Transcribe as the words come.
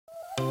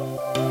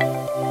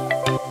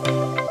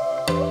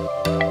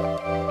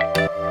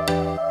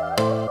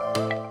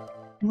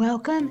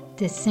Welcome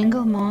to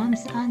Single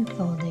Moms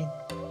Unfolded.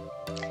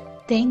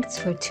 Thanks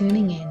for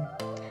tuning in.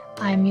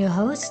 I'm your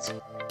host,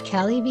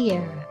 Kelly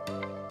Vieira.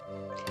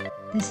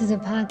 This is a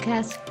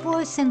podcast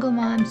for single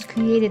moms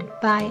created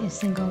by a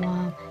single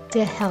mom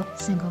to help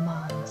single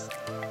moms.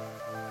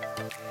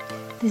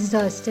 This is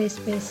our safe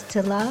space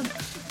to love,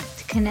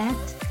 to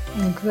connect,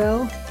 and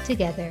grow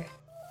together.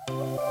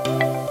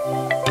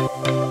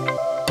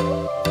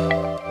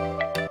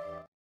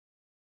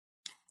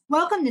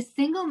 Welcome to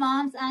Single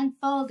Moms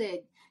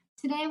Unfolded.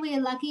 Today we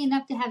are lucky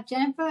enough to have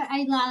Jennifer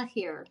Ayala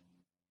here.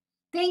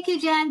 Thank you,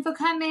 Jen, for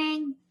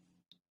coming.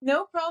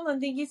 No problem.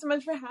 Thank you so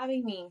much for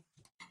having me.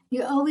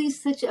 You're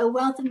always such a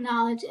wealth of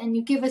knowledge, and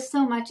you give us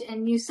so much,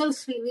 and you're so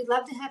sweet. We'd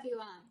love to have you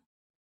on.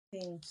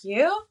 Thank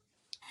you.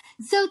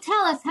 So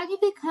tell us, how did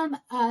you become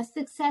a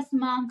success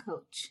mom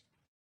coach?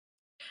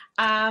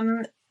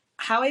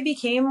 How I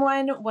became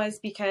one was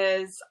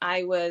because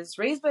I was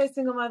raised by a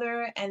single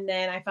mother, and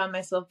then I found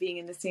myself being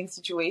in the same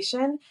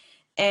situation.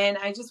 And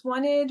I just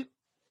wanted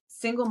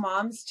single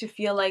moms to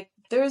feel like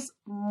there's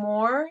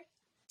more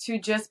to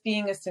just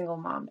being a single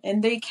mom,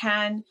 and they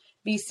can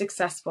be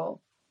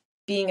successful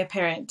being a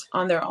parent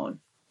on their own.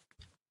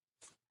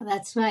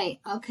 That's right.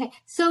 Okay.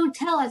 So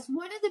tell us,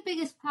 what are the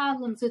biggest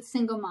problems with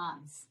single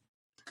moms?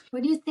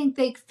 What do you think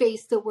they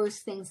face, the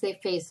worst things they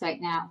face right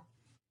now?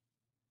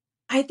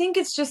 I think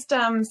it's just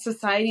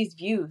society's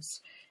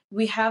views.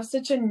 We have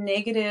such a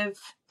negative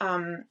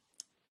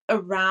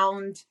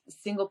around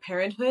single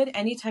parenthood.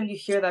 Anytime you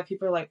hear that,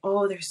 people are like,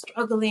 oh, they're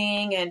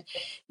struggling, and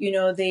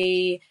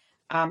they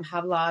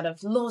have a lot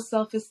of low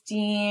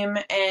self-esteem.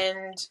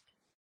 And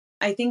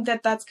I think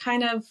that that's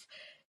kind of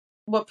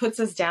what puts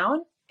us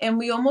down. And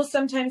we almost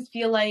sometimes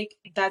feel like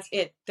that's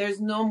it.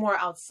 There's no more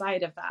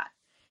outside of that.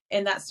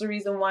 And that's the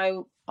reason why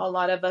a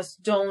lot of us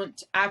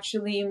don't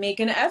actually make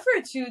an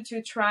effort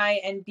to try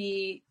and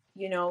be,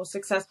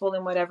 successful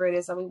in whatever it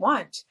is that we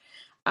want.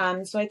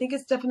 So I think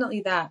it's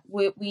definitely that.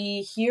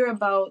 We hear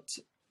about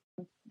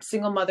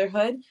single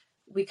motherhood,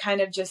 we kind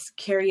of just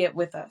carry it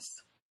with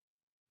us.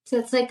 So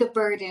it's like a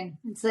burden.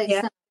 It's like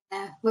something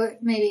that we're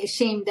maybe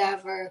ashamed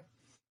of, or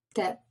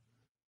that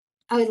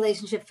our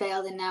relationship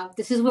failed and now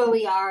this is where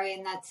we are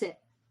and that's it.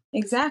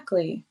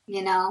 Exactly.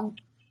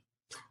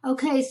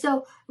 Okay,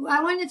 so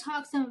I want to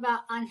talk some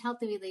about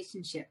unhealthy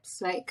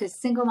relationships, right? Because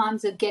single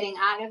moms are getting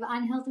out of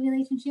unhealthy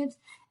relationships,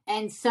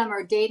 and some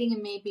are dating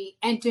and maybe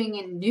entering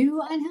in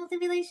new unhealthy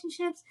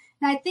relationships.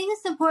 And I think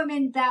it's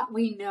important that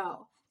we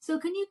know. So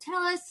can you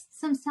tell us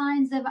some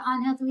signs of an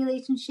unhealthy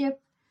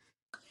relationship?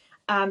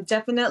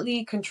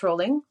 Definitely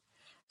controlling,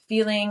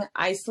 feeling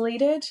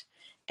isolated,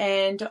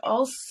 and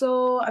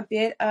also a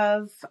bit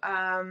of,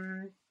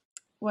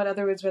 what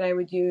other words would I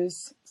would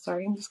use?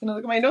 Sorry, I'm just going to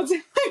look at my notes.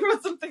 I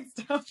wrote some things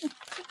down.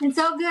 It's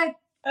all good.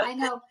 I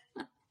know.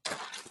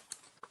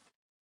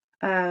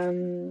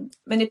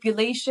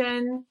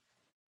 Manipulation.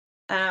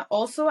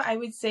 Also, I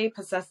would say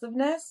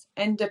possessiveness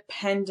and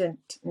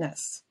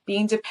dependentness,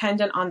 being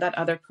dependent on that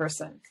other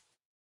person.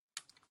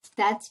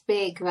 That's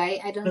big, right?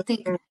 I don't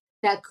think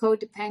that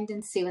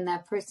codependency, when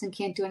that person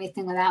can't do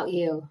anything without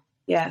you.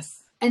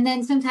 Yes. And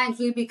then sometimes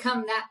we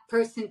become that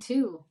person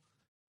too.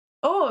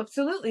 Oh,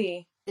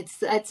 absolutely.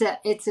 It's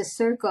a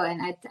circle,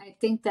 and I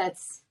think I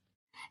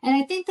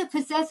think the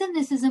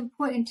possessiveness is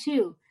important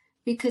too,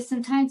 because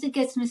sometimes it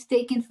gets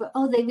mistaken for,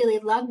 oh, they really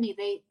love me,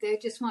 they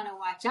just want to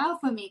watch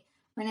out for me,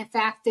 when in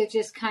fact they're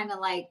just kind of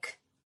like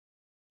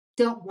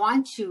don't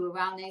want you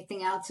around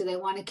anything else, or they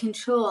want to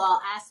control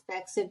all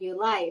aspects of your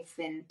life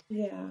and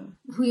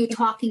who you're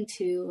talking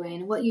to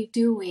and what you're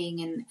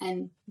doing,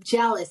 and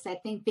jealous. I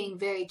think being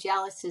very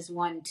jealous is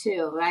one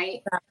too,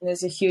 right? That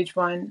is a huge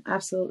one.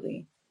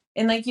 Absolutely.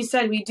 And like you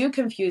said, we do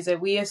confuse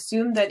it. We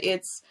assume that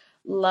it's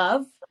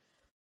love,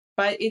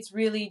 but it's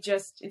really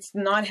just, it's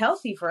not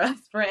healthy for us,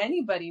 for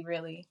anybody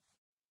really.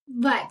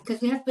 Right,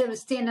 because we have to be able to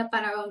stand up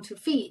on our own 2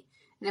 feet.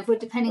 And if we're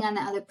depending on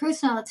the other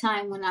person all the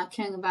time, we're not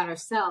caring about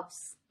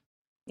ourselves.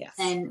 Yes.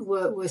 And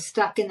we're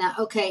stuck in that,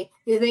 okay,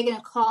 are they going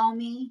to call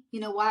me?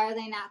 Why are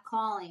they not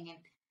calling? And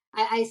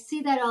I see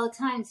that all the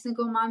time.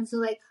 Single moms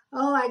are like,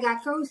 oh, I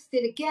got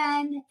ghosted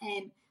again.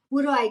 And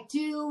what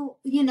do?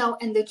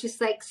 And they're just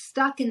like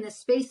stuck in the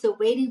space of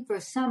waiting for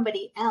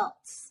somebody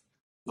else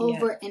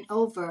over and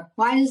over.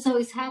 Why does this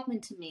always happen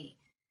to me?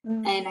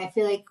 Mm-hmm. And I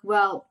feel like,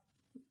 well,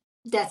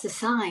 that's a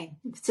sign.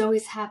 It's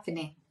always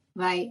happening,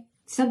 right?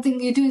 Something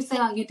you're doing so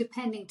wrong, you're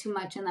depending too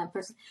much on that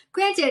person.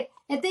 Granted,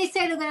 if they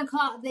say they're going to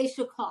call, they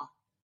should call.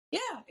 Yeah,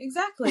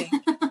 exactly.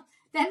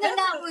 Then they're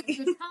not worth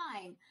your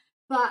time.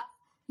 But,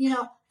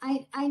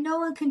 I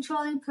know in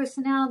controlling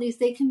personalities,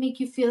 they can make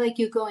you feel like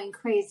you're going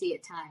crazy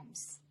at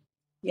times.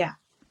 Yeah,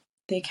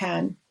 they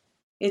can.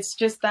 It's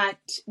just that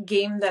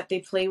game that they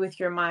play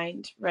with your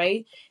mind,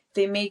 right?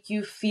 They make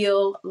you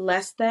feel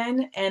less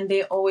than, and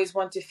they always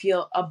want to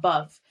feel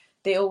above.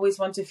 They always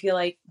want to feel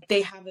like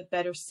they have a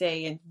better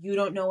say and you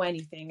don't know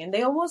anything. And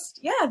they almost,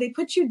 they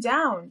put you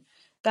down.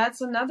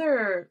 That's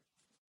another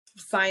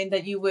sign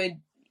that you would,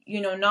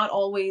 not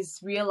always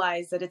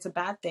realize that it's a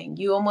bad thing.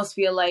 You almost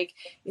feel like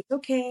it's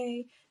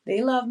okay.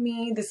 They love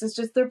me. This is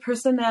just their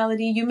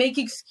personality. You make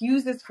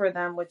excuses for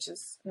them, which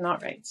is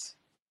not right.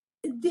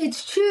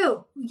 It's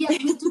true. Yeah,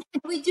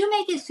 we do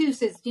make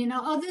excuses,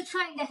 Oh, they're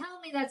trying to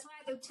help me. That's why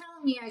they're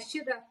telling me I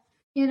should have,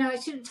 I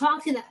shouldn't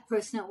talk to that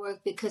person at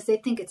work because they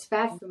think it's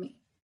bad for me,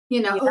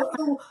 Yeah.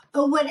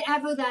 or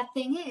whatever that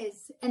thing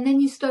is. And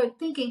then you start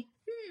thinking,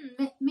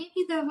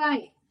 maybe they're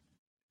right.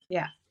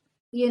 Yeah.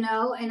 And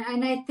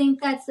I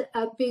think that's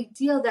a big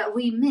deal that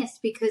we miss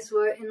because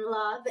we're in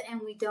love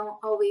and we don't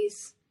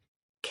always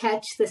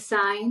catch the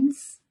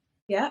signs.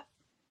 Yeah.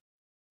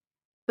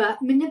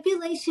 But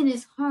manipulation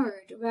is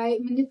hard, right?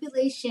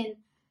 Manipulation,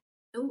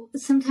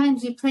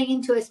 sometimes you play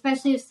into,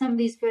 especially if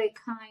somebody's very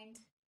kind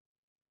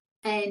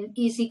and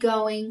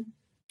easygoing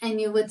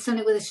and you're with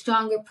somebody with a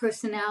stronger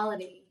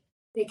personality.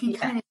 They can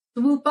kind of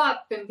swoop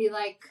up and be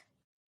like...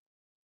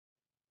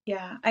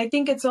 Yeah, I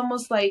think it's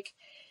almost like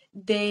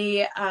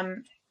they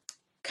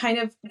kind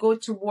of go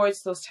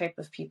towards those type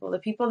of people, the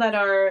people that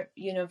are,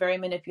 very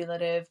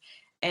manipulative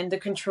and the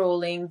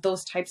controlling.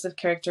 Those types of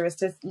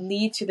characteristics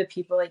lead to the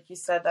people, like you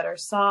said, that are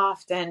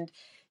soft and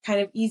kind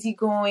of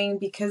easygoing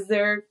because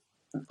they're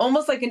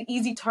almost like an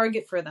easy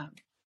target for them.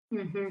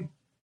 Mm-hmm.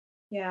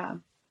 Yeah.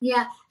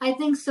 Yeah, I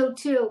think so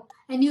too.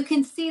 And you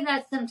can see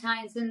that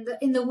sometimes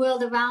in the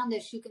world around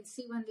us. You can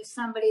see when there's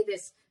somebody,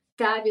 this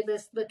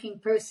fabulous looking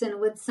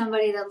person with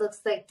somebody that looks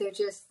like they're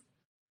just,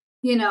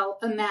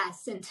 a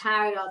mess and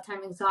tired all the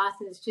time,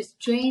 exhausted. It's just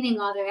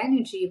draining all their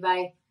energy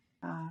by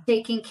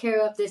taking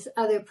care of this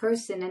other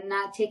person and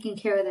not taking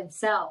care of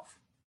themselves.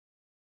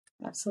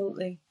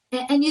 Absolutely.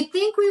 And you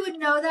think we would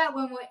know that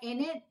when we're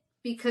in it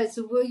because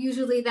we're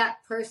usually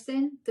that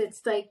person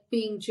that's like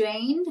being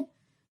drained,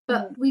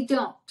 but we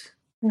don't.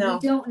 No.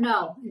 We don't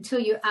know until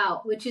you're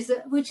out, which is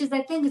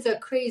I think is a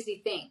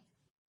crazy thing.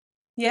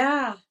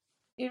 Yeah.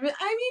 I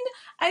mean,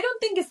 I don't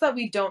think it's that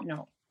we don't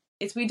know.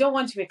 It's we don't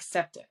want to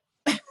accept it.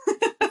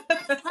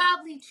 That's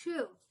probably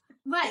true.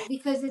 Right,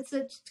 because it's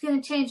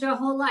going to change our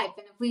whole life.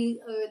 And if we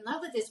are in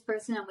love with this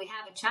person and we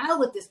have a child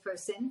with this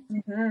person,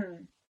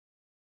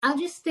 I'll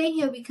just stay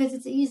here because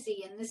it's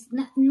easy. And this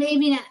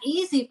maybe not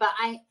easy, but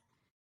I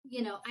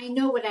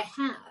know what I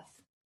have.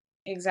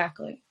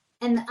 Exactly.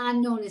 And the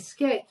unknown is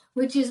scary,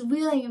 which is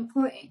really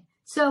important.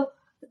 So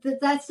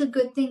that's a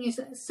good thing.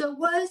 So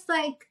what is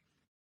like,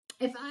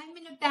 if I'm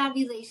in a bad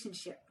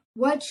relationship,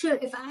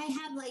 if I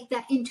have like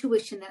that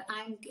intuition that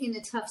I'm in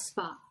a tough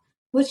spot,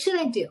 what should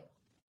I do?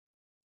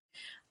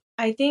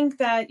 I think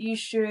that you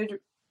should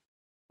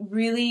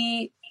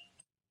really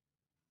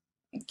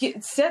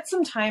set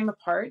some time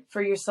apart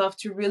for yourself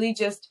to really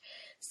just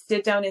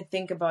sit down and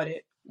think about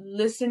it.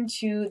 Listen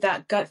to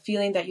that gut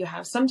feeling that you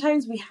have.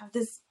 Sometimes we have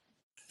this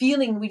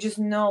feeling we just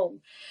know,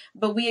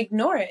 but we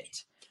ignore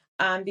it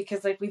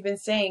because like we've been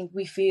saying,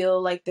 we feel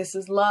like this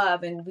is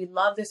love and we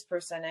love this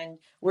person and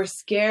we're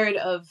scared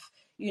of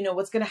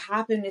what's going to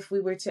happen if we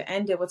were to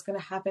end it, what's going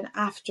to happen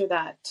after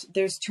that.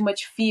 There's too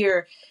much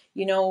fear,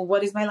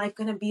 what is my life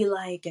going to be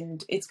like,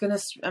 and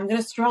I'm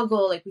going to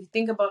struggle. Like we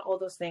think about all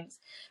those things,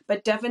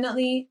 but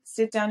definitely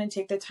sit down and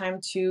take the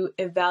time to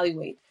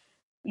evaluate,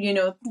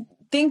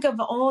 think of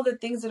all the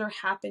things that are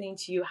happening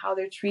to you, how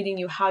they're treating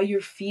you, how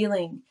you're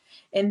feeling.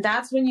 And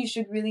that's when you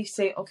should really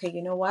say, okay,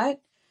 you know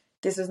what?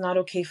 This is not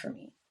okay for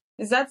me.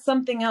 Is that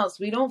something else?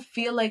 We don't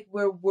feel like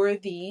we're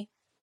worthy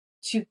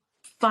to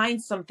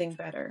find something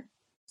better.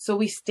 So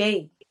we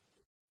stay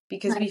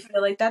because we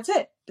feel like that's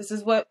it. This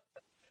is what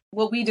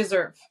we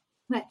deserve.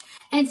 Right.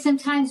 And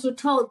sometimes we're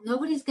told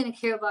nobody's going to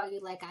care about you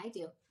like I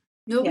do.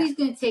 Nobody's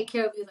going to take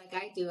care of you like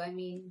I do. I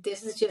mean,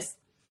 this is just,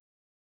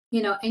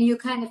 and you're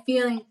kind of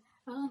feeling,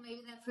 oh,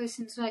 maybe that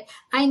person's right.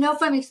 I know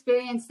from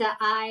experience that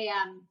I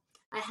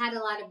had a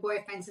lot of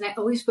boyfriends and I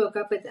always broke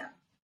up with them.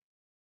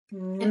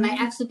 And my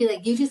ex would be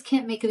like, you just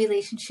can't make a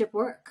relationship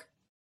work.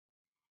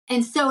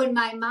 And so in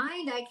my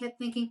mind, I kept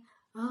thinking,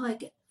 oh,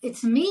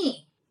 it's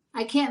me.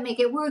 I can't make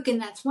it work.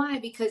 And that's why,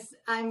 because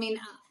I mean,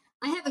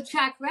 I have a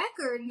track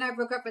record and I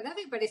broke up with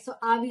everybody. So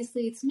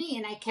obviously it's me.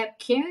 And I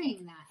kept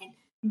carrying that.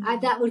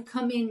 And that would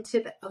come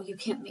into oh, you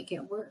can't make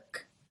it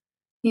work,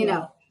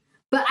 know.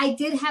 But I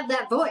did have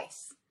that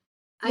voice.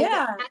 I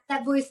had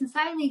that voice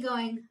inside me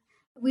going,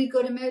 we'd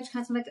go to marriage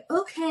counseling, like,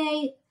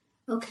 okay,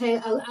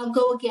 I'll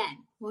go again.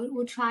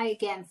 We'll try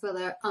again for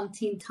the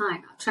umpteenth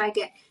time. I'll try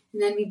again.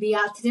 And then we'd be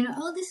out to dinner.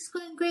 Oh, this is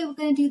going great. We're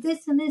going to do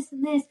this and this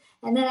and this.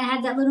 And then I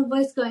had that little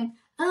voice going,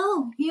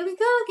 oh, here we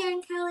go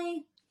again,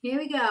 Kelly. Here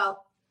we go.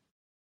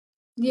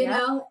 You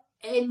know,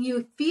 and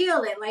you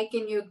feel it like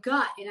in your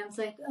gut. And I was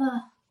like,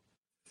 oh.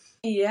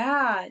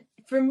 Yeah.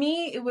 For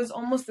me, it was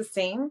almost the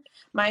same.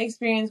 My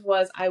experience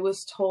was I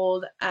was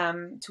told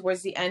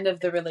towards the end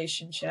of the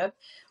relationship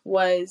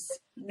was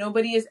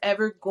nobody is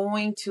ever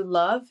going to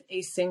love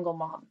a single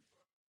mom.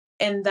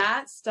 And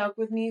that stuck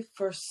with me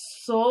for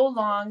so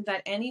long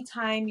that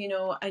anytime,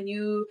 a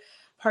new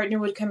partner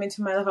would come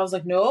into my life, I was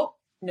like, nope,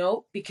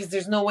 because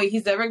there's no way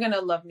he's ever going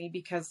to love me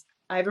because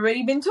I've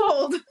already been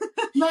told.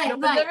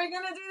 Nobody's ever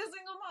going to do the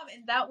single mom.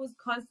 And that was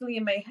constantly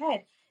in my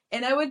head.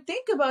 And I would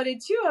think about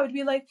it too. I would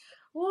be like,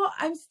 well,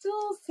 I'm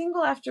still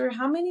single after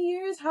how many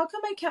years? How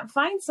come I can't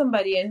find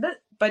somebody?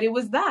 But it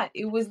was that.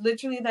 It was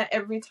literally that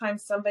every time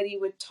somebody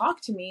would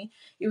talk to me,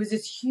 it was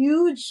this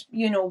huge,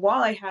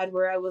 wall I had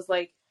where I was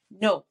like,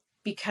 no,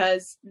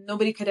 because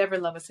nobody could ever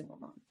love a single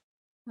mom.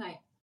 Right.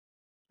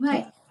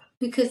 Right. Yeah.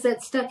 Because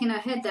that's stuck in our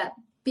head, that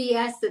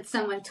BS that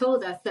someone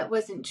told us that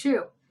wasn't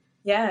true.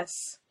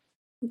 Yes.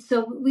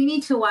 So we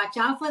need to watch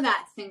out for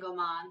that, single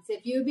moms.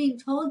 If you're being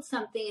told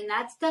something and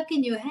that's stuck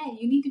in your head,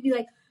 you need to be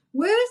like,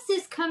 where is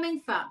this coming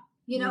from?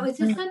 Is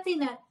this something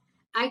that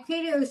I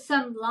created, or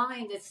some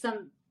line that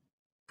some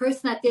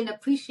person that didn't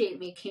appreciate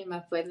me came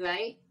up with,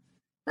 right?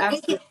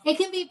 It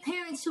can be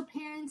parents to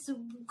parents,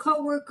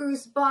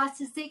 co-workers,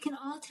 bosses. They can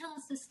all tell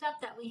us the stuff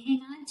that we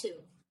hang on to.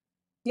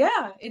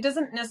 Yeah, it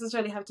doesn't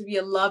necessarily have to be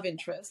a love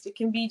interest. It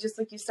can be, just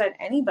like you said,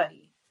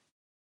 anybody.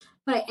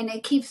 Right, and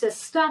it keeps us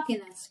stuck in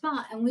that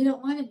spot, and we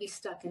don't want to be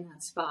stuck in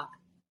that spot.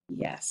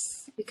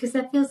 Yes. Because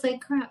that feels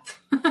like crap.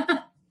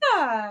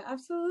 Yeah,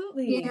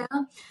 absolutely.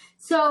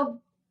 So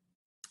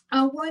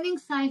a warning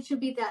sign should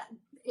be that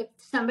if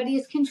somebody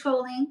is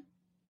controlling,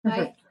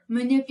 right,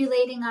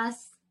 manipulating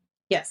us.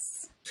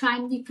 Yes.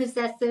 Trying to be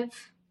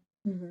possessive,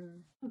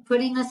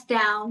 putting us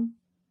down.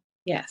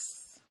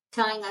 Yes.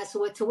 Telling us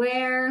what to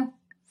wear,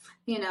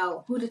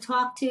 who to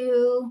talk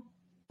to,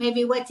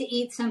 maybe what to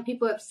eat. Some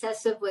people are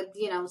obsessive with,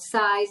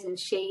 size and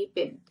shape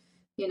and,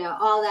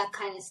 all that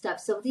kind of stuff.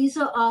 So these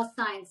are all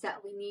signs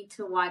that we need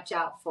to watch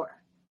out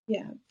for.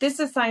 Yeah. This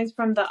is signs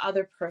from the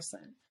other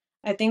person.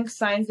 I think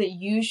signs that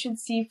you should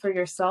see for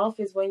yourself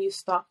is when you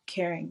stop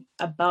caring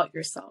about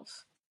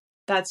yourself.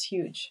 That's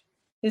huge.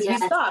 Because we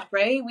stop,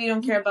 right? We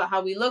don't care about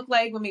how we look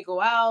like when we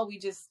go out. We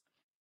just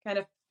kind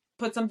of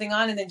put something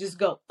on and then just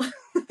go.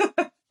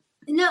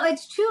 No,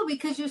 it's true,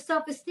 because your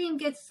self-esteem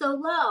gets so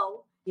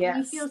low. Yes.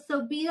 And you feel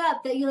so beat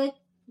up that you're like,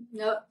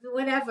 no,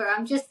 whatever.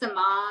 I'm just a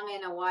mom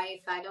and a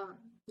wife. I don't,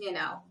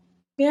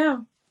 Yeah.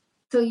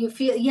 So you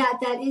feel,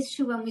 that is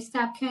true when we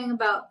stop caring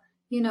about,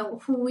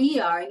 who we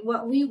are and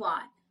what we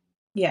want.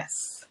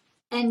 Yes.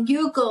 And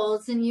your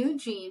goals and your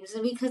dreams.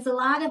 And because a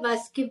lot of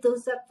us give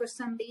those up for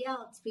somebody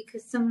else,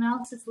 because someone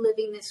else is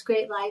living this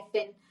great life.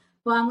 And,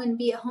 well, I'm going to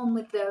be at home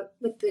with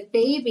the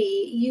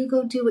baby. You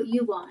go do what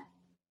you want.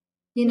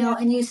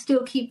 And you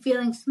still keep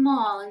feeling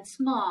small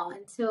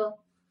until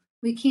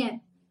we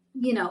can't,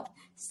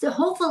 so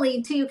hopefully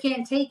until you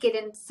can't take it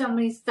and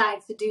somebody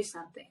decides to do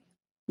something.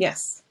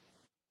 Yes.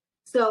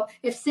 So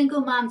if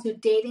single moms are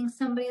dating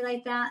somebody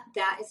like that,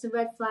 that is a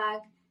red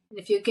flag. And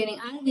if you're getting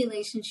out of a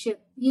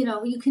relationship,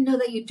 you can know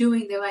that you're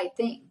doing the right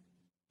thing.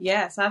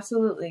 Yes,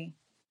 absolutely.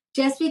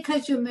 Just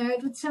because you're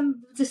married with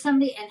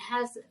somebody and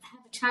have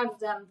a child with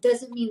them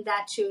doesn't mean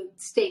that's your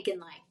stake in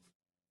life.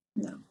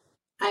 No.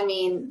 I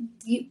mean,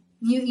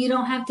 you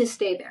don't have to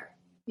stay there.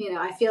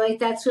 I feel like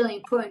that's really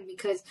important,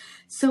 because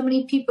so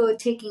many people are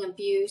taking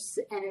abuse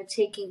and are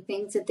taking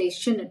things that they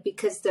shouldn't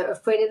because they're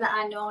afraid of the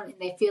unknown and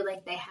they feel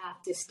like they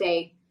have to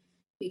stay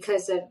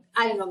because of,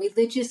 I don't know,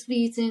 religious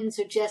reasons,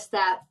 or just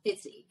that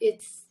it's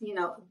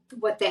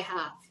what they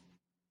have.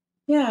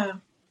 Yeah.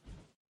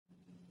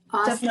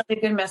 Awesome. Definitely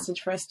a good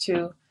message for us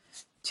to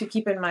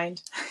keep in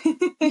mind.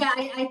 Yeah,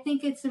 I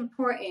think it's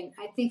important.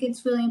 I think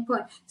it's really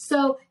important.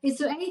 So is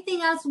there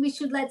anything else we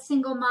should let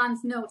single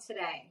moms know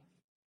today?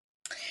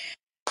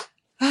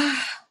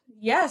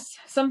 Yes,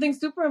 something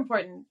super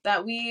important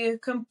that we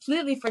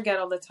completely forget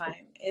all the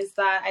time is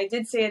that, I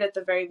did say it at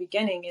the very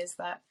beginning, is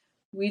that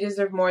we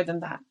deserve more than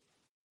that.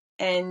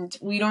 And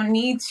we don't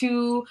need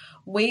to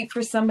wait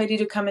for somebody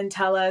to come and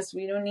tell us.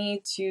 We don't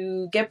need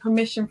to get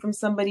permission from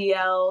somebody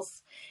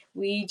else.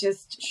 We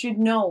just should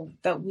know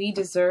that we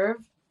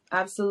deserve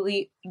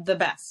absolutely the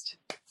best.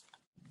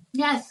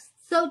 Yes,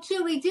 so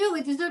true. We do.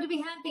 We deserve to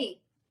be happy.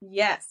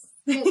 Yes.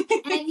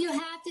 And you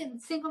have to,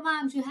 single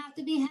moms, you have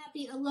to be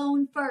happy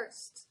alone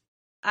first.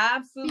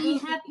 Absolutely. Be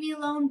happy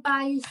alone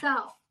by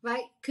yourself,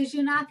 right? Because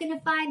you're not going to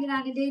find it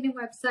on a dating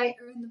website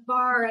or in the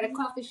bar or at a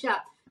coffee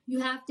shop. You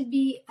have to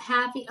be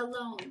happy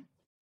alone.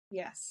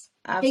 Yes,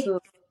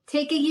 absolutely.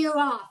 Take a year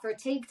off or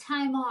take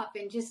time off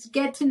and just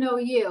get to know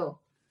you.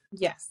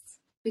 Yes.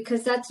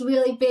 Because that's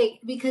really big.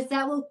 Because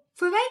that will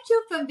prevent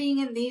you from being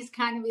in these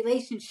kind of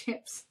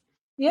relationships.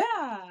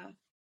 Yeah.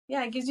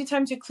 Yeah, it gives you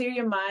time to clear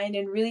your mind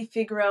and really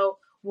figure out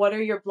what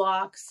are your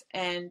blocks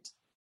and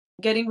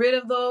getting rid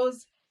of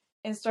those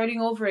and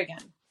starting over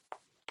again.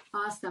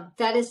 Awesome.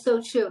 That is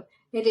so true.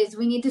 It is.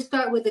 We need to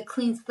start with a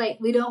clean slate.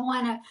 We don't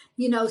want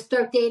to,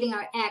 start dating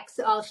our ex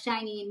all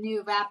shiny and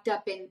new, wrapped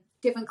up in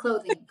different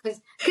clothing.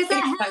 Because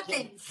that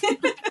happens.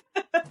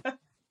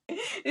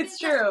 It's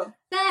true.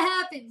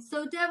 That happens.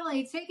 So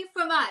definitely take it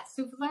from us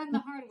who've learned the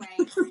hard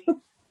way.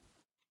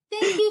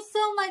 Thank you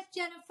so much,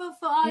 Jennifer,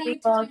 for all your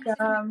time.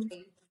 Welcome.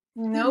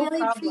 No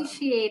problem.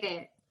 Appreciate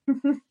it.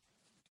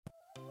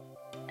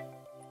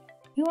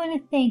 We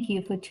want to thank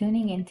you for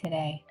tuning in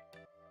today.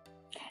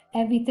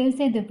 Every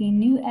Thursday there'll be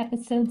new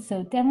episodes,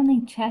 so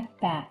definitely check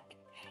back.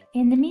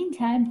 In the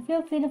meantime,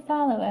 feel free to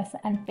follow us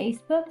on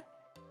Facebook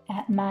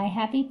at My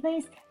Happy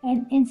Place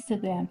and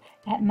Instagram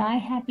at My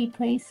Happy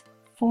Place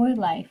 4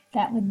 life.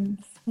 That was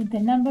with the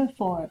number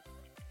 4.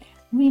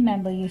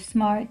 Remember, you're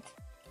smart,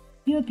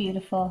 you're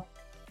beautiful,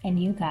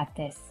 and you got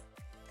this.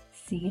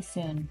 See you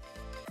soon.